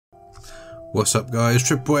What's up guys,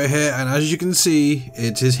 Tripwire here, and as you can see,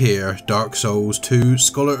 it is here, Dark Souls 2,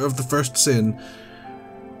 Scholar of the First Sin.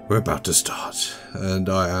 We're about to start, and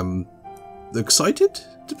I am excited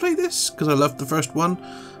to play this, because I loved the first one,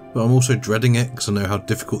 but I'm also dreading it, because I know how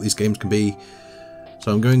difficult these games can be.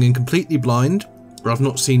 So I'm going in completely blind. I've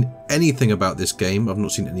not seen anything about this game, I've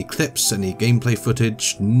not seen any clips, any gameplay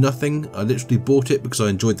footage, nothing. I literally bought it because I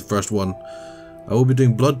enjoyed the first one. I will be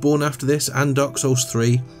doing Bloodborne after this, and Dark Souls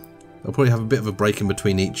 3. I'll probably have a bit of a break in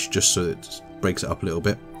between each, just so it breaks it up a little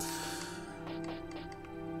bit.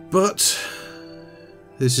 But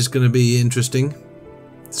this is going to be interesting.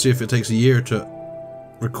 See if it takes a year to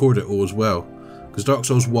record it all as well. Because Dark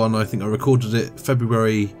Souls 1, I think I recorded it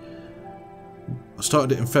February. I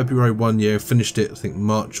started it in February one year, finished it I think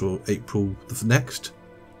March or April the next.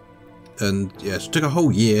 And yeah, it took a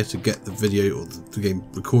whole year to get the video or the game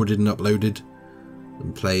recorded and uploaded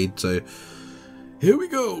and played. So here we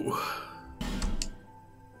go.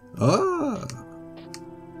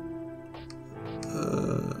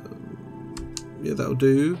 Yeah, that'll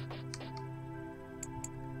do.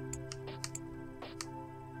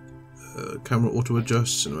 Camera auto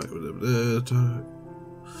adjust.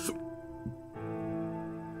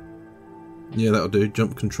 Yeah, that'll do.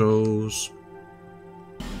 Jump controls.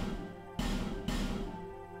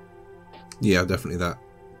 Yeah, definitely that.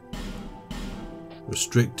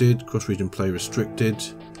 Restricted, cross-region play restricted.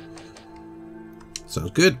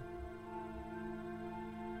 Sounds good.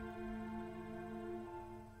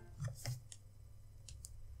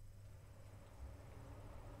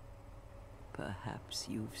 Perhaps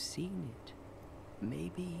you've seen it,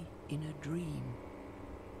 maybe in a dream,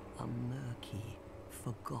 a murky,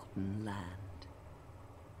 forgotten land.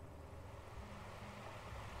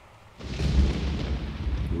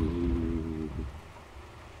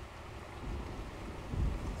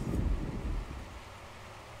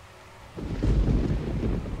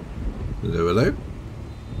 Hello, hello.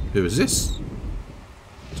 Who is this?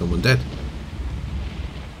 Someone dead.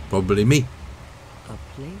 Probably me. A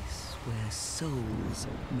place where souls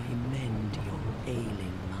may mend your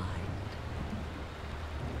ailing mind.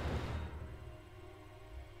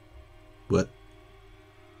 What?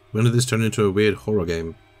 When did this turn into a weird horror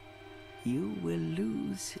game? You will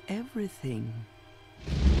lose everything.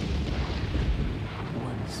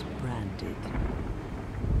 Once branded.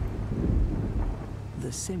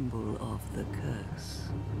 The symbol of the curse.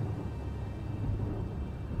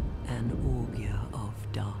 An augur of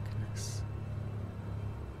darkness.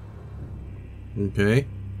 Okay.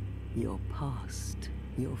 Your past,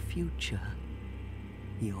 your future,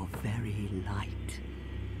 your very light.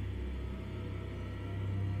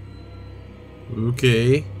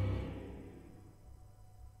 Okay.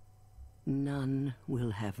 None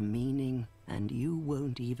will have meaning, and you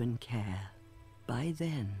won't even care. By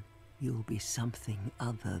then, you'll be something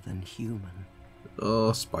other than human.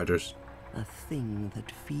 Oh, spiders. A thing that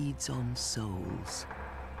feeds on souls.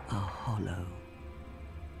 A hollow.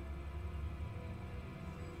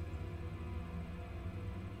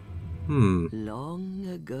 Long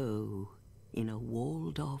ago, in a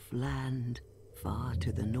walled-off land far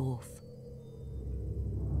to the north,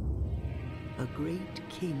 a great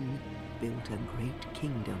king built a great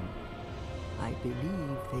kingdom. I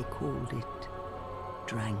believe they called it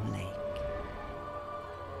Drang Lake.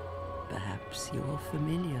 Perhaps you're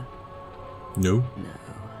familiar? No. No,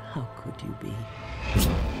 how could you be?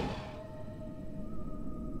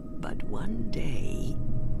 But one day,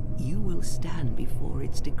 you will stand before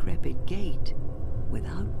its decrepit gate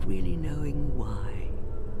without really knowing why.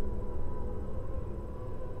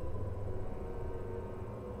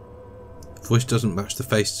 Voice doesn't match the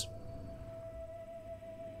face.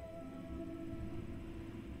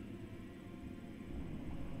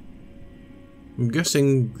 I'm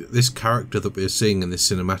guessing this character that we're seeing in this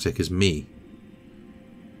cinematic is me.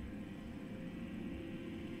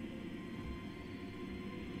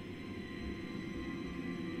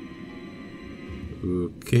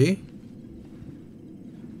 Okay.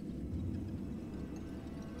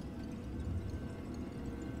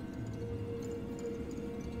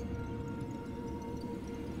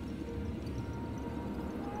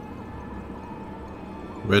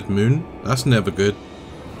 Red Moon? That's never good.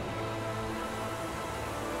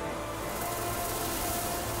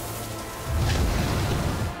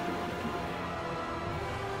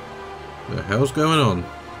 The hell's going on?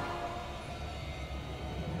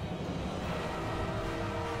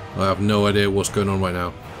 I have no idea what's going on right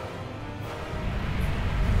now.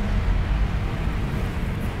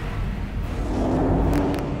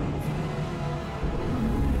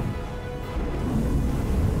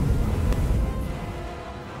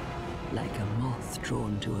 Like a moth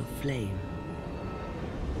drawn to a flame,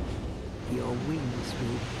 Your wings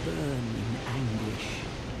will burn in anguish.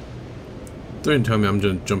 Don't tell me I'm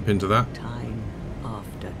going to jump into that. Time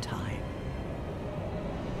after time.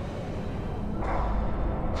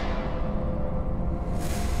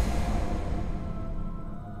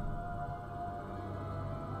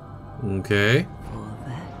 Okay. For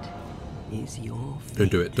that is your fate.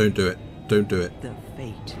 Don't do it. Don't do it. Don't do it. The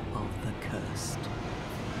fate of the cursed.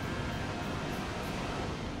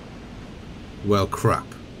 Well, crap.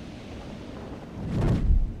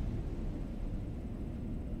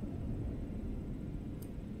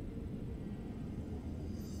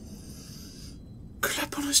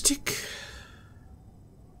 Clap on a stick.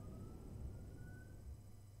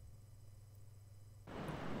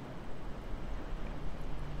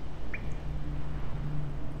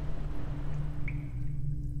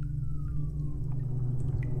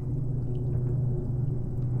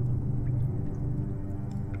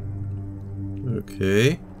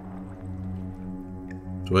 Okay.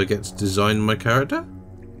 Do I get to design my character?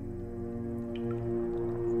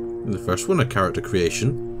 In the first one, a character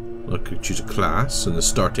creation. I could choose a class and a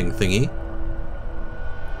starting thingy.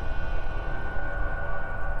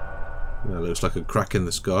 That looks like a crack in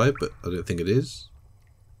the sky, but I don't think it is.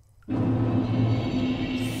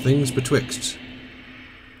 Things betwixt.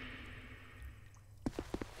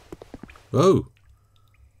 Oh!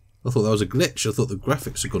 I thought that was a glitch. I thought the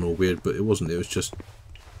graphics had gone all weird, but it wasn't. It was just...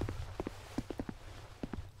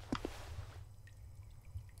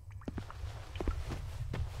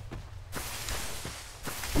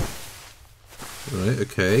 Right,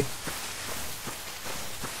 okay.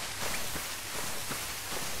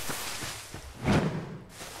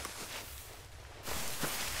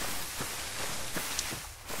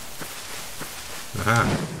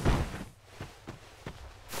 Aha.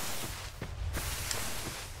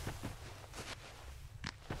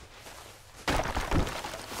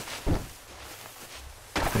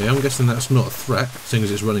 Okay, I'm guessing that's not a threat, seeing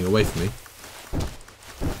as it's running away from me.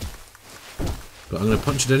 But I'm going to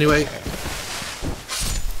punch it anyway.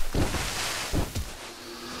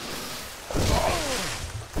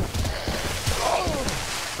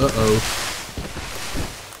 Uh-oh.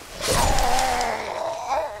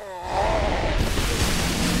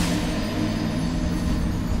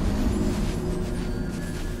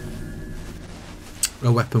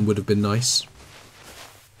 A weapon would have been nice.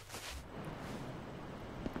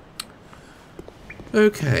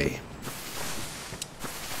 Okay.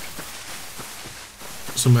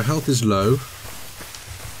 So my health is low.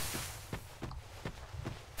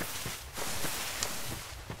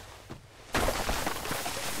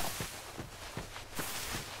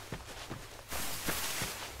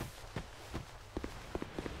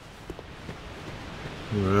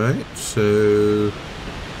 Right, so...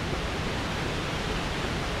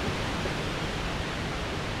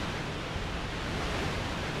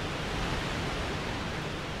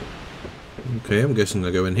 Okay, I'm guessing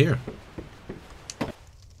I go in here.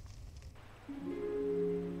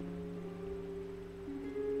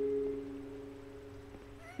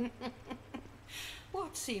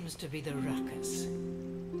 What seems to be the ruckus?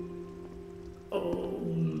 Oh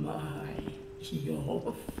my,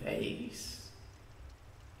 your face.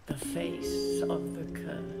 The face of the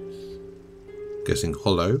curse. Guessing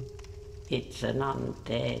hollow. It's an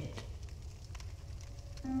undead.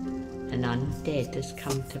 An undead has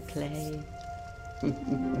come to play.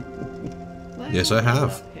 Yes, I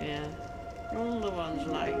have. Yeah, all the ones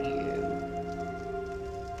like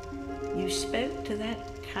you. You spoke to that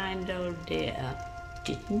kind old dear,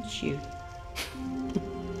 didn't you?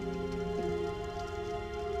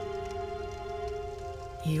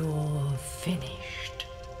 You're finished.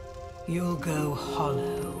 You'll go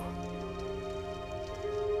hollow.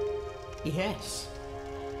 Yes,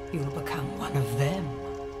 you'll become one of them.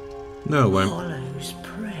 No, I won't. Hollows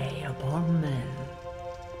prey upon men,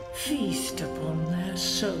 feast upon their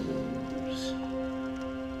souls.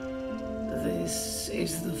 This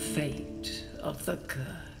is the fate of the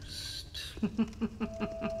cursed.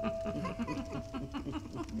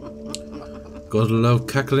 Gotta love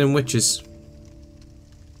cackling witches.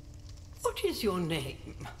 What is your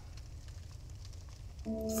name?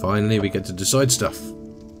 Finally, we get to decide stuff.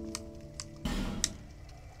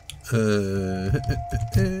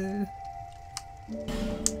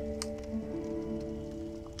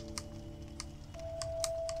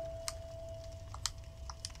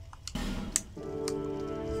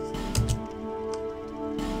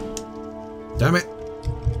 Damn it.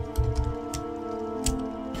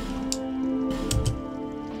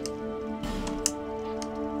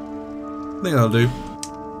 I think I'll do.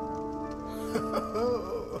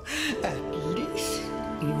 At least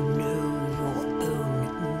you know your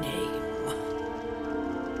own name.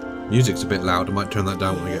 Music's a bit loud. I might turn that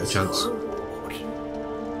down when I get a chance. For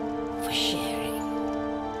sharing.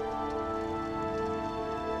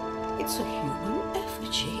 It's a human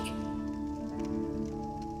effigy.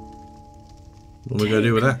 What am I going to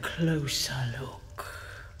do with that? Closer look.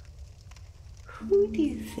 Who do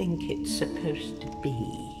you think it's supposed to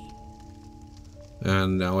be?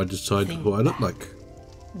 And now I decide Think what I look back. like.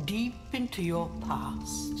 Deep into your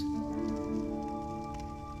past.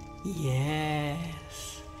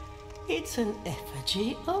 Yes, it's an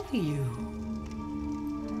effigy of you.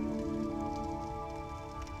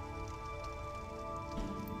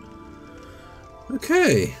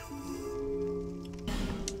 Okay.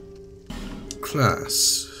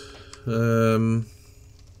 Class.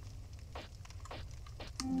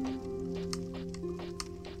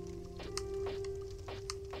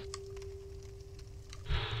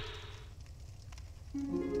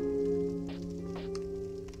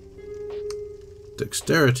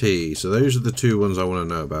 Dexterity. So those are the two ones I want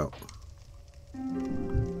to know about.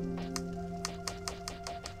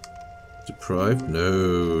 Deprived?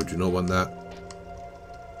 No, do not want that.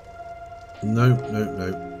 No, no,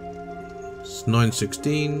 no. It's 9,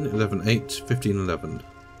 16, 11, 8, 15, 11.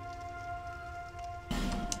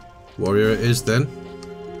 Warrior it is then.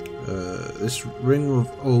 This ring of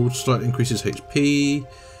old slightly increases HP.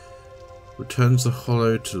 Returns the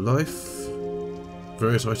hollow to life.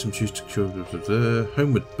 Various items used to cure.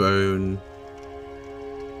 Homeward bone.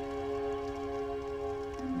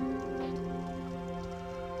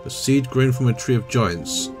 A seed grown from a tree of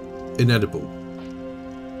giants. Inedible.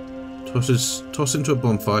 Toss into a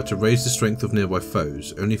bonfire to raise the strength of nearby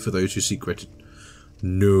foes. Only for those who seek greater.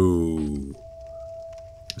 No.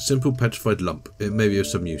 A simple petrified lump. It may be of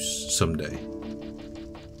some use someday.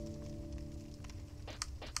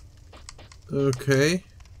 Okay.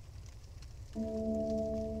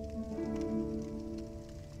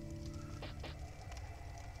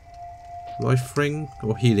 Life ring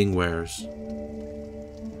or healing wares?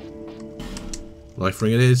 Life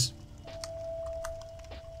ring it is.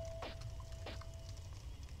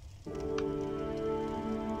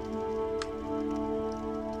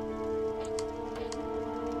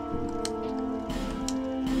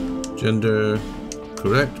 Gender,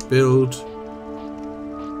 correct, build.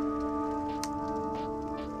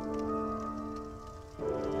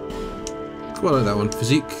 Quite like that one.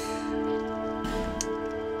 Physique.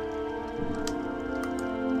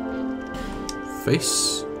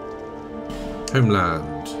 Face.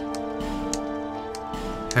 Homeland.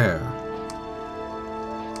 Hair.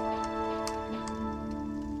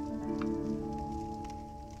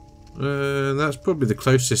 That's probably the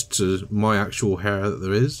closest to my actual hair that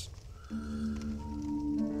there is.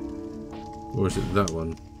 Or is it that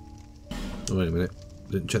one? Oh, wait a minute.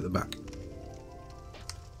 Didn't check the back.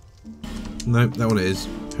 Nope, that one it is.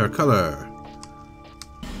 Hair colour.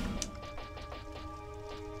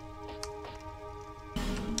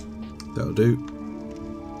 That'll do.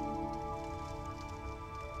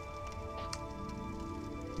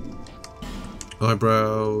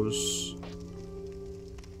 Eyebrows.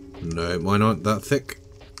 No, mine aren't that thick.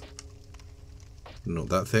 Not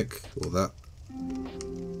that thick, or that.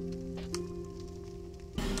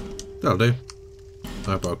 That'll do.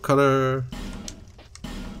 Eyebrow colour.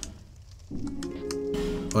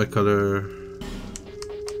 Eye colour.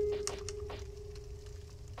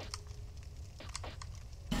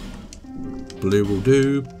 Blue will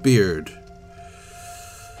do. Beard.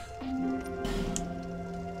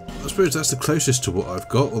 I suppose that's the closest to what I've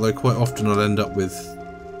got, although quite often I'll end up with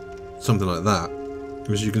something like that.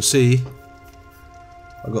 As you can see,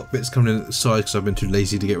 I've got bits coming in at the side because I've been too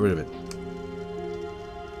lazy to get rid of it.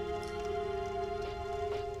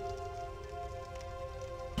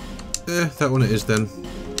 That one it is then.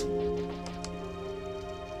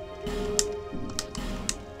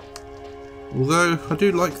 Although, I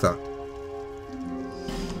do like that.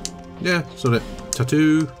 Yeah, sort it.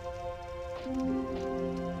 Tattoo.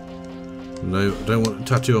 No, I don't want a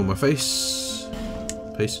tattoo on my face.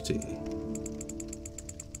 Opacity.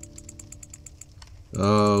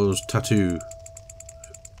 Oh, tattoo.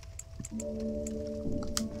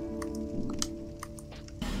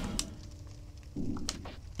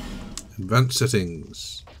 Advanced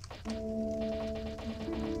settings.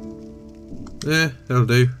 Yeah, that'll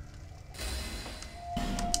do.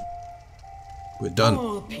 We're done.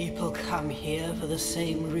 All people come here for the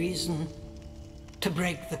same reason. To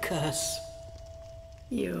break the curse.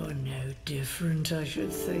 You're no different, I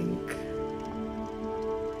should think.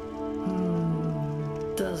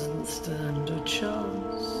 Doesn't stand a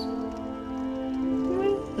chance.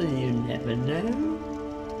 Well, you never know.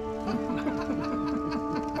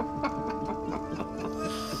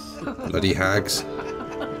 Bloody hags.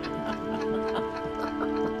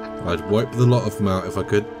 I'd wipe the lot of them out if I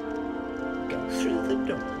could. Go through the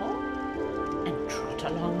door and trot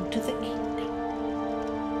along to the kingdom.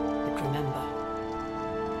 But remember,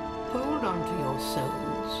 hold on to your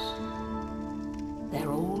souls.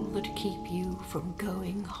 They're all that keep you from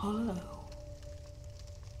going hollow.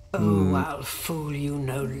 Oh, I'll fool you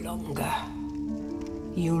no longer.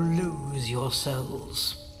 You lose your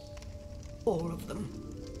souls. All of them.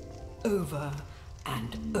 Over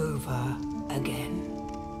and over again.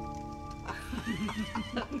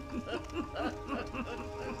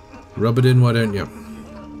 Rub it in, why don't you?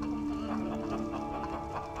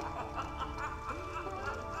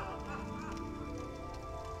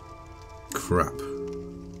 Crap.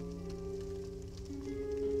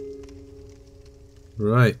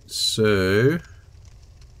 Right, so...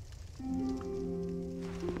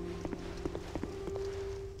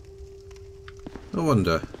 I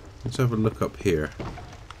wonder. Let's have a look up here.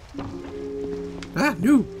 Ah,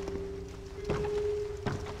 no!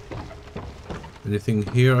 Anything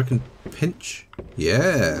here I can pinch?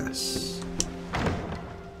 Yes!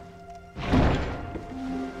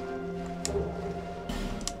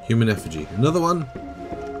 Human effigy. Another one!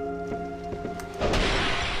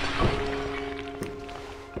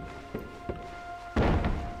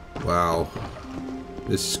 Wow.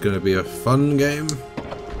 This is going to be a fun game.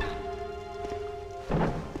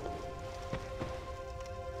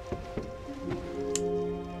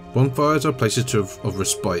 Bonfires are places of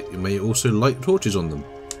respite. You may also light torches on them.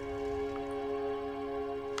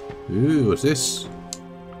 Ooh, what's this?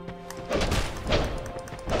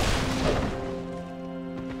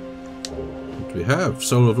 What do we have?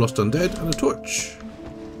 Soul of Lost Undead and a torch.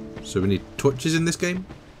 So we need torches in this game?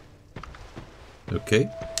 Okay.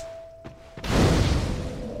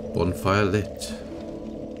 Bonfire lit.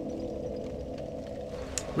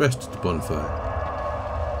 Rest at the bonfire.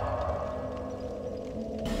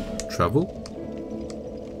 Travel.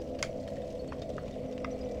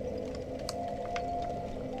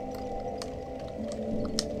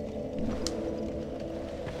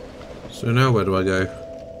 So now where do I go?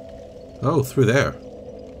 Oh, through there.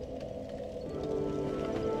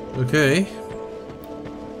 Okay.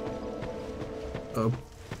 Oh.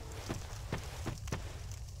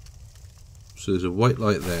 So there's a white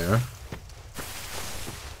light there.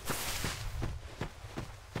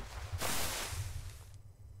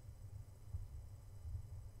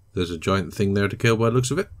 There's a giant thing there to kill by the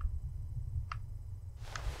looks of it.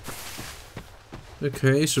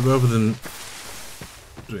 Okay, so rather than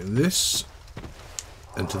doing this,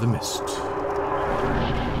 enter the mist.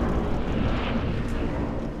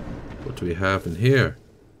 What do we have in here?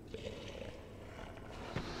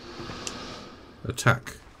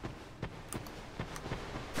 Attack.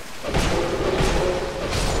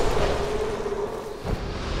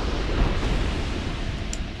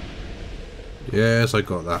 Yes, I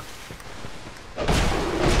got that.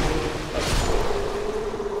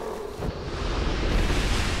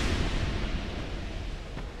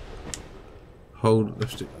 Hold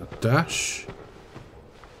left stick, dash.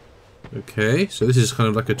 Okay, so this is kind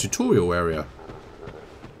of like a tutorial area.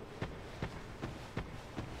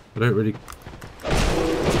 I don't really...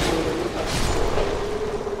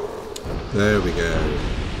 There we go.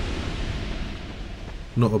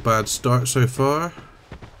 Not a bad start so far.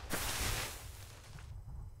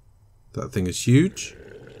 That thing is huge.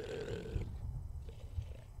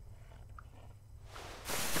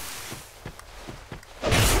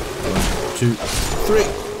 One, two, three.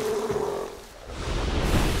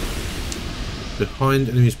 Behind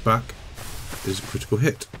enemy's back is a critical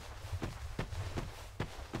hit.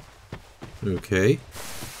 Okay.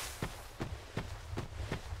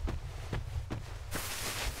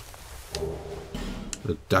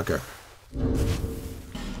 A dagger.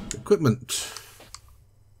 Equipment.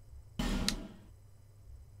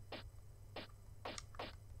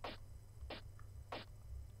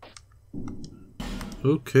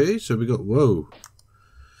 Okay, so we got... Whoa.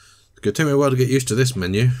 It's going to take me a while to get used to this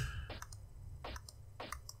menu.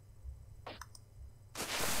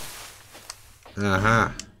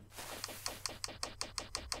 Aha.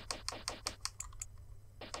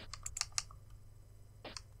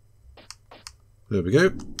 There we go.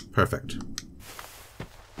 Perfect.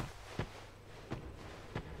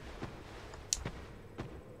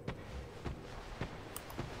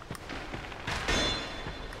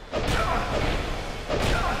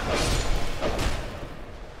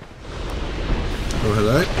 Oh,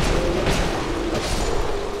 hello.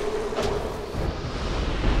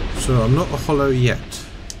 So I'm not a hollow yet.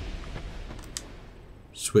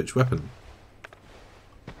 Switch weapon.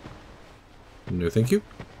 No, thank you.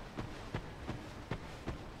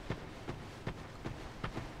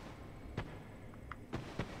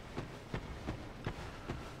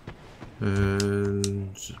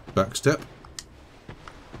 And back step.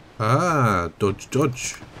 Ah, dodge,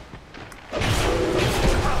 dodge.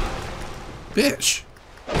 Bitch!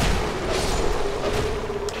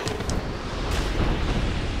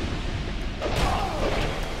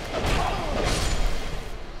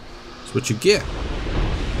 That's what you get.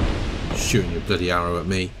 Shooting your bloody arrow at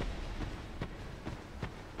me.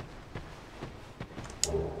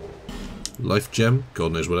 Life gem.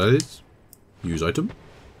 God knows what that is. Use item.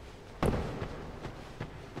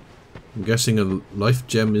 I'm guessing a life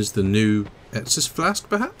gem is the new Etsis flask,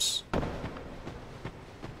 perhaps?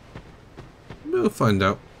 We'll find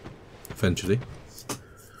out eventually.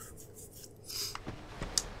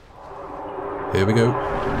 Here we go.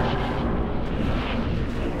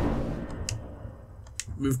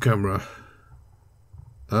 Move camera.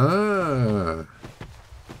 Ah.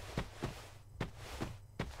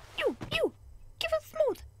 You, give us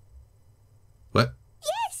smooth. What?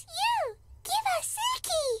 Yes, you, give us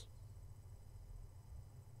silky.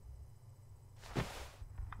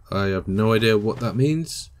 I have no idea what that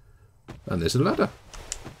means. And there's a ladder.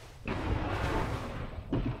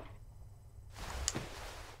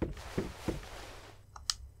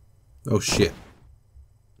 Oh shit.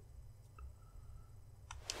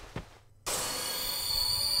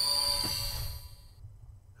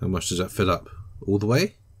 How much does that fill up? All the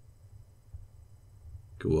way?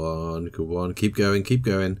 Go on, go on. Keep going, keep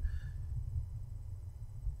going.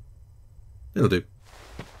 It'll do.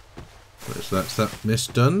 Right, so that's that miss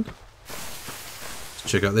done. Let's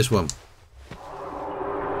check out this one.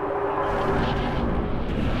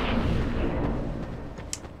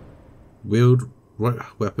 Wield right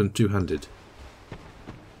weapon two-handed.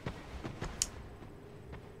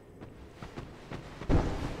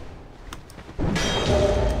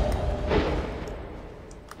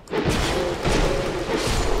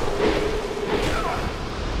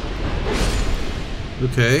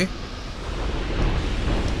 Okay.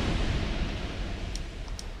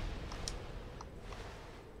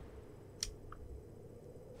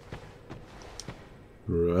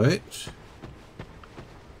 Right.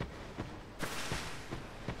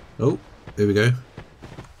 Oh, here we go.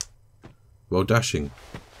 Well, dashing.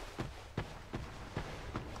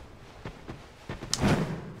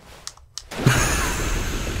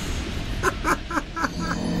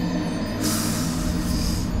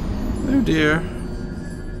 Oh dear.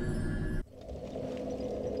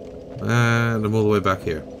 And I'm all the way back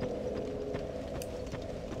here.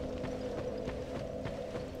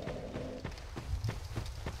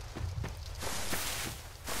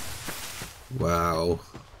 Wow.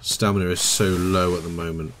 Stamina is so low at the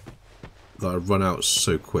moment that I run out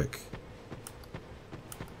so quick.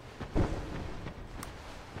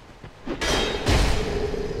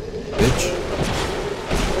 Bitch.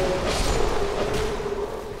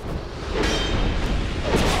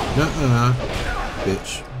 Nuh-uh.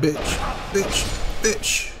 Bitch, bitch, bitch,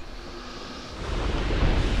 bitch.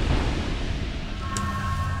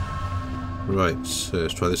 Right, so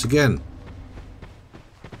let's try this again.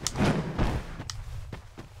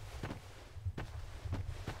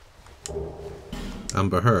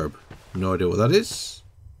 Amber herb. No idea what that is.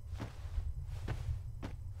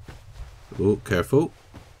 Oh, careful.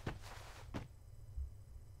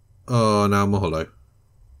 Oh, now I'm a hollow.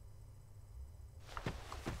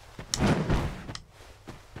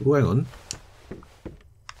 Oh, hang on.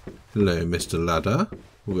 Hello, Mr. Ladder.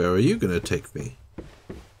 Where are you going to take me?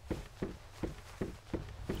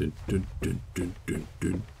 Dun, dun, dun, dun, dun,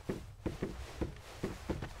 dun.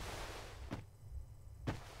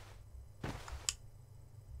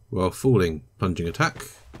 While falling, plunging attack.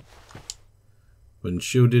 When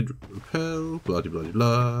shielded, repel, blah blah blah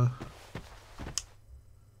blah.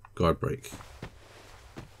 Guard break.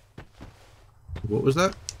 What was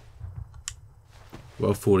that?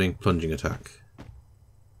 While falling, plunging attack.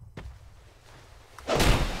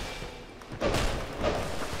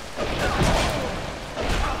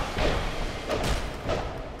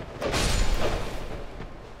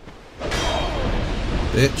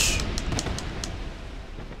 Bitch.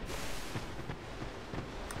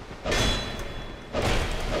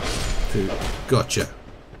 Gotcha. Now,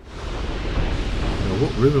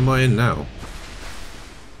 what room am I in now?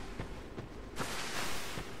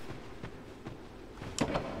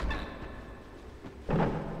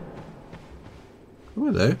 Oh,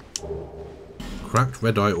 hello. Cracked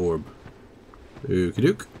red eye orb. Okie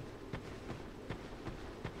doke.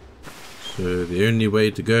 So the only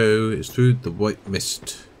way to go is through the white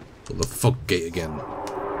mist. Or the fog gate again.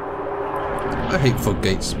 I hate fog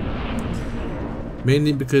gates.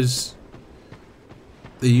 Mainly because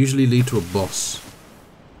they usually lead to a boss.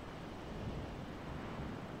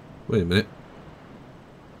 Wait a minute.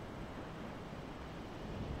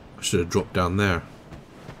 I should have dropped down there.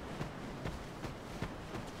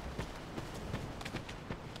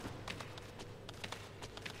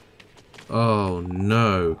 Oh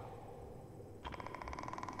no.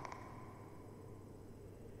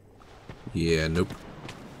 Yeah, nope.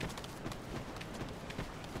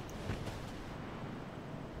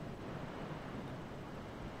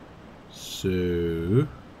 So...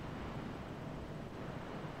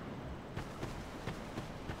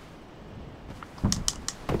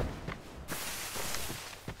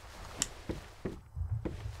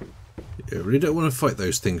 I really don't want to fight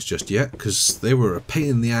those things just yet, because they were a pain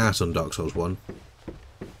in the ass on Dark Souls 1.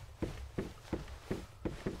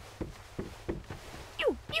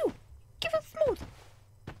 You! Give us smooth!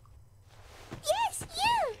 Yes,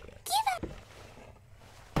 you! Give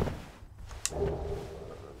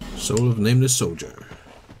us... Soul of Nameless Soldier.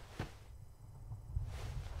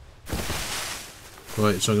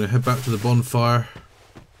 Right, so I'm going to head back to the bonfire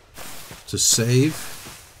to save.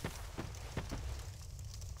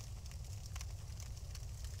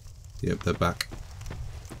 Yep, they're back.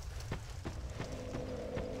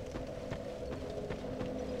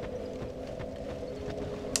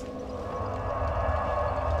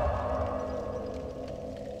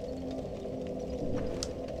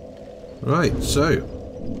 Right, so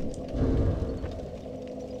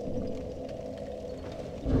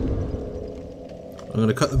I'm going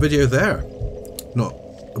to cut the video there. Not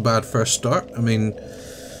a bad first start. I mean,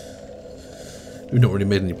 we've not really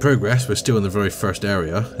made any progress. We're still in the very first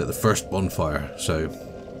area at the first bonfire. So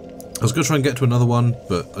I was going to try and get to another one,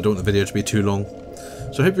 but I don't want the video to be too long.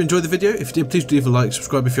 So I hope you enjoyed the video. If you did, please do leave a like,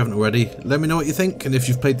 subscribe if you haven't already. Let me know what you think, and if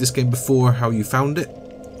you've played this game before, how you found it.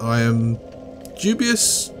 I am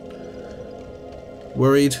dubious,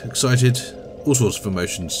 worried, excited, all sorts of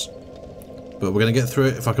emotions. But we're going to get through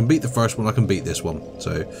it. If I can beat the first one, I can beat this one.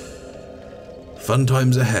 So, fun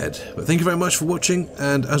times ahead. But thank you very much for watching,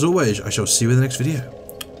 and as always, I shall see you in the next video.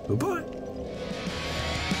 Bye-bye.